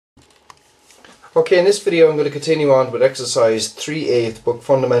Okay, in this video I'm going to continue on with exercise 3A of the book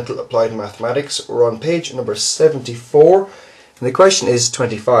Fundamental Applied Mathematics. We're on page number 74 and the question is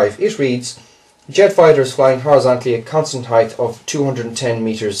 25. It reads, a jet fighter is flying horizontally at constant height of 210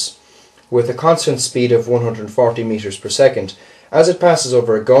 meters with a constant speed of 140 meters per second. As it passes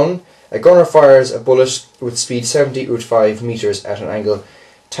over a gunner fires a bullet with speed 70√5 meters at an angle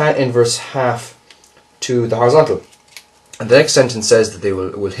tan inverse half to the horizontal. And the next sentence says that they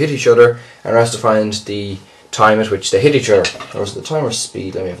will hit each other and are asked to find the time at which they hit each other. Or is it the time or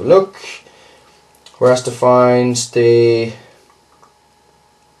speed? Let me have a look. We're asked to find the...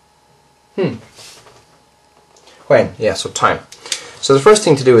 When? Yeah, so time. So the first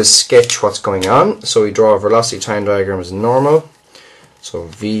thing to do is sketch what's going on. So we draw a velocity time diagram as normal. So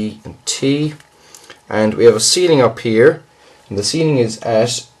V and T. And we have a ceiling up here. And the ceiling is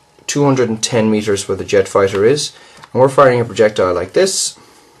at 210 meters where the jet fighter is. And we're firing a projectile like this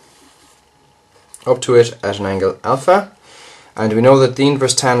up to it at an angle alpha, and we know that the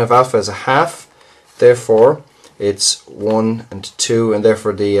inverse tan of alpha is a half, therefore it's 1 and 2, and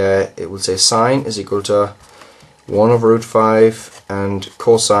therefore the it will say sine is equal to 1 over root 5 and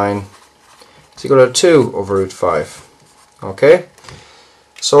cosine is equal to 2 over root 5. Okay,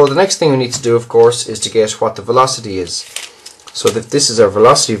 so the next thing we need to do, of course, is to get what the velocity is. So if this is our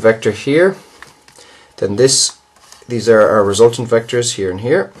velocity vector here, then these are our resultant vectors here and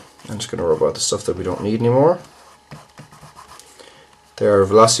here. I'm just going to rub out the stuff that we don't need anymore. There are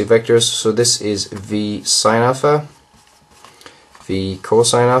velocity vectors, so this is v sine alpha, v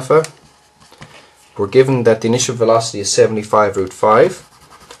cosine alpha. We're given that the initial velocity is 75√5.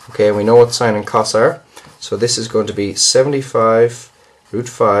 Okay, and we know what sine and cos are. So this is going to be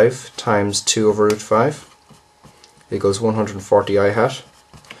 75√5 times 2 over root 5 equals 140 I hat.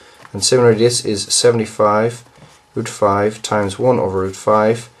 And similarly, this is 75√5 times 1 over root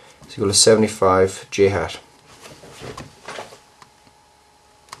 5 is equal to 75 j hat.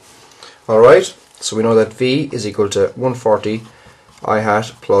 Alright, so we know that V is equal to 140 I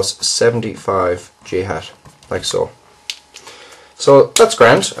hat plus 75 j hat, like so. So that's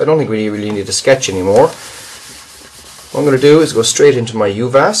grand. I don't think we really need to sketch anymore. What I'm going to do is go straight into my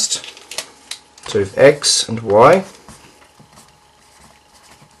UVAST. So we have X and Y.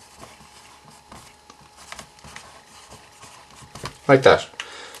 Like that.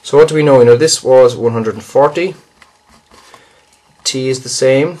 So what do we know? We know this was 140. T is the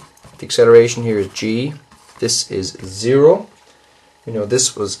same. The acceleration here is g. This is 0. We know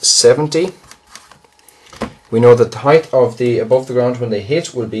this was 70. We know that the height of the above the ground when they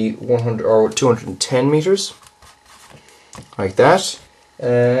hit will be 100 or 210 meters. Like that.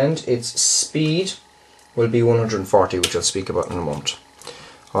 And its speed will be 140, which I'll speak about in a moment.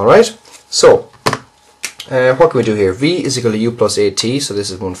 Alright, so what can we do here? V is equal to u plus at, so this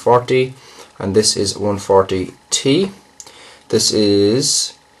is 140 and this is 140t. This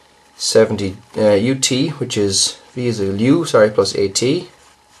is 70 ut, which is v is equal to u, plus at,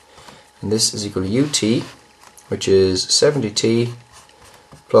 and this is equal to ut, which is 70t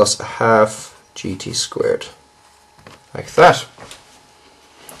plus a half gt squared, like that.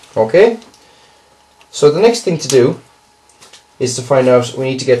 Okay, so the next thing to do is to find out, we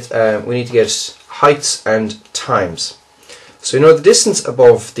need to get heights and times. So you know the distance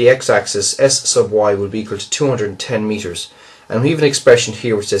above the x-axis, s sub y, will be equal to 210 meters, and we have an expression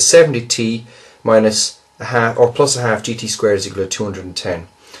here which says 70t minus a half or plus a half gt squared is equal to 210.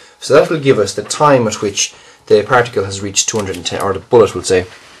 So that will give us the time at which the particle has reached 210, or the bullet will say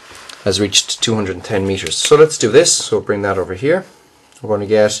has reached 210 meters. So let's do this. So we'll bring that over here. We're going to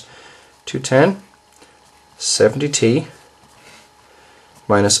get 210 70t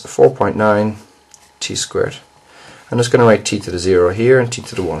minus 4.9 t squared. I'm just going to write t to the 0 here and t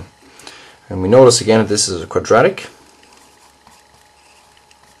to the 1. And we notice again that this is a quadratic.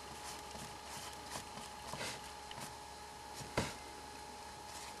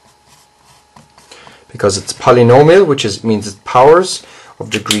 Because it's polynomial, which means it's powers of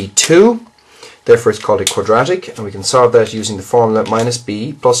degree 2. Therefore it's called a quadratic, and we can solve that using the formula minus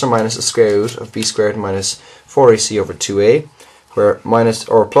b plus or minus the square root of b squared minus 4ac over 2a, where minus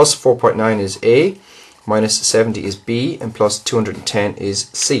or plus 4.9 is a, minus 70 is b, and plus 210 is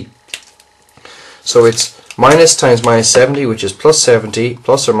c. So it's minus times minus 70, which is plus 70,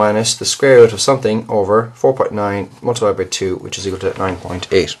 plus or minus the square root of something over 4.9 multiplied by 2, which is equal to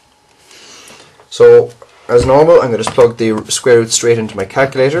 9.8. So as normal, I'm going to just plug the square root straight into my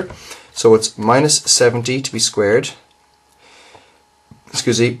calculator. So it's minus 70 to b squared,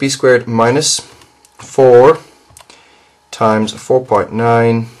 b squared minus 4 times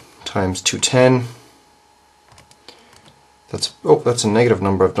 4.9 times 210 that's a negative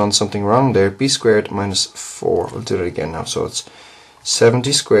number. I've done something wrong there. B squared minus 4. We'll do it again now. So it's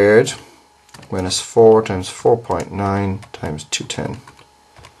 70 squared minus 4 times 4.9 times 210,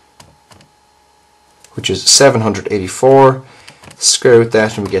 which is 784. Square root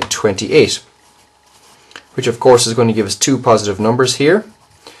that and we get 28, which of course is going to give us two positive numbers here,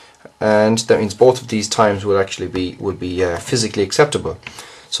 and that means both of these times will actually be physically acceptable.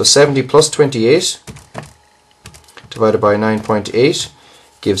 So 70 plus 28 divided by 9.8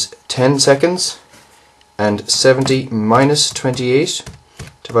 gives 10 seconds, and 70 minus 28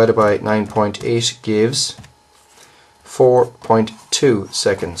 divided by 9.8 gives 4.2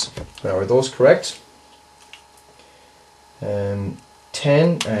 seconds. Now, are those correct?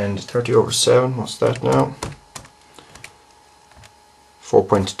 10 and 30 over 7, what's that now?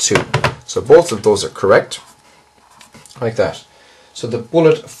 4.2. So both of those are correct, like that. So the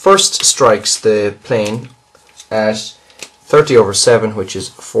bullet first strikes the plane at 30 over 7, which is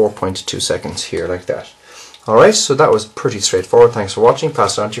 4.2 seconds here, like that. Alright, so that was pretty straightforward. Thanks for watching.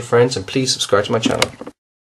 Pass it on to your friends and please subscribe to my channel.